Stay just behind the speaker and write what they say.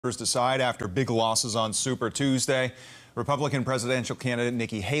Decide after big losses on Super Tuesday. Republican presidential candidate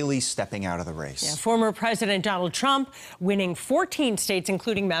Nikki Haley stepping out of the race. Yeah, former President Donald Trump winning 14 states,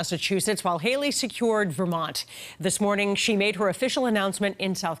 including Massachusetts, while Haley secured Vermont. This morning, she made her official announcement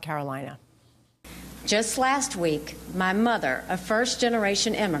in South Carolina. Just last week, my mother, a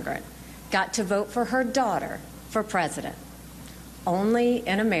first-generation immigrant, got to vote for her daughter for president. Only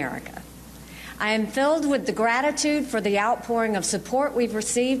in America. I am filled with the gratitude for the outpouring of support we've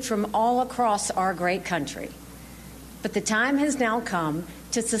received from all across our great country. But the time has now come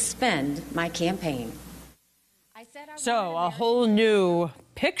to suspend my campaign. So a whole new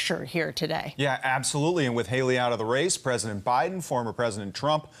picture here today. Yeah, absolutely. And with Haley out of the race, President Biden, former President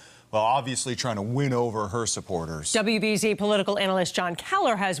Trump, well, obviously trying to win over her supporters. WBZ political analyst John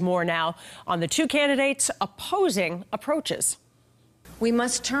Keller has more now on the two candidates' opposing approaches. We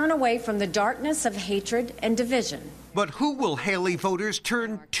must turn away from the darkness of hatred and division. But who will Haley voters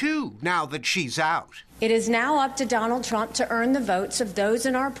turn to now that she's out? It is now up to Donald Trump to earn the votes of those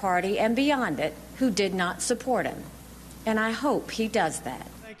in our party and beyond it who did not support him. And I hope he does that.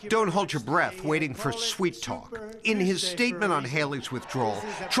 Don't hold your breath waiting for sweet talk. In his statement on Haley's withdrawal,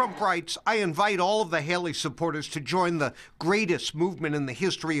 Trump writes, "I invite all of the Haley supporters to join the greatest movement in the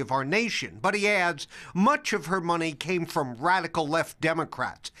history of our nation." But he adds, much of her money came from radical left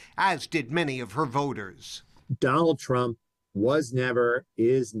Democrats, as did many of her voters. Donald Trump was never,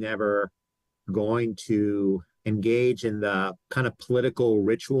 is never going to engage in the kind of political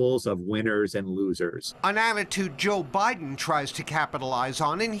rituals of winners and losers. An attitude Joe Biden tries to capitalize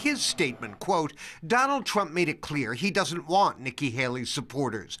on in his statement. Quote, Donald Trump made it clear he doesn't want Nikki Haley's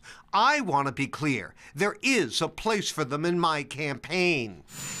supporters. I want to be clear. There is a place for them in my campaign.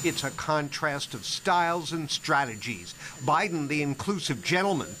 It's a contrast of styles and strategies. Biden, the inclusive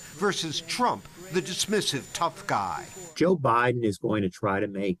gentleman, versus Trump, the dismissive tough guy. Joe Biden is going to try to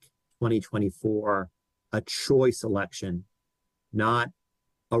make 2024 a choice election, not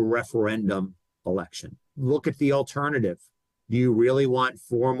a referendum election. Look at the alternative. Do you really want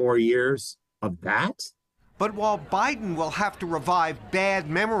 4 more years of that? But while Biden will have to revive bad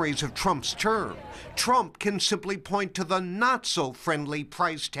memories of Trump's term, Trump can simply point to the not-so-friendly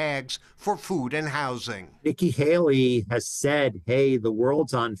price tags for food and housing. Nikki Haley has said, hey, the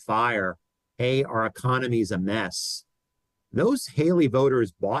world's on fire. Hey, our economy's a mess. Those Haley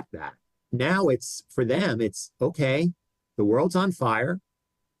voters bought that. Now it's, for them, it's, okay, the world's on fire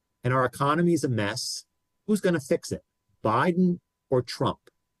and our economy's a mess. Who's going to fix it, Biden or Trump?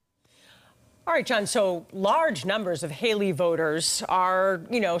 All right, John, so large numbers of Haley voters are,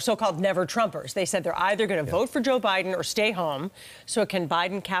 so-called never-Trumpers. They said they're either going to vote for Joe Biden or stay home. So can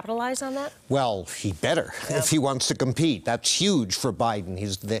Biden capitalize on that? Well, he better if he wants to compete. That's huge for Biden.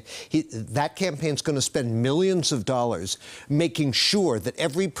 That campaign's going to spend millions of dollars making sure that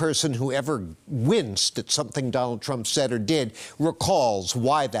every person who ever winced at something Donald Trump said or did recalls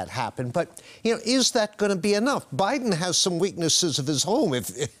why that happened. But, is that going to be enough? Biden has some weaknesses of his own,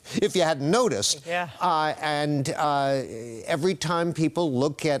 if you hadn't noticed. Yeah. Every time people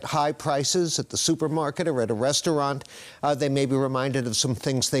look at high prices at the supermarket or at a restaurant, they may be reminded of some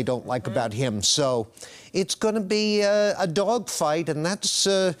things they don't like about him. So it's going to be a dog fight, and that's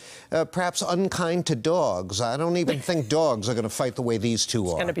perhaps unkind to dogs. I don't even think dogs are going to fight the way these two are.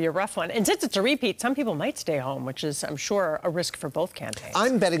 It's going to be a rough one. And since it's a repeat, some people might stay home, which is, I'm sure, a risk for both campaigns.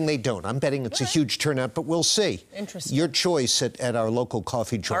 I'm betting they don't. I'm betting it's a huge turnout, but we'll see. Interesting. Your choice at our local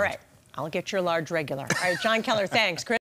coffee joint. All right. I'll get your large regular. All right, John Keller, thanks. Chris?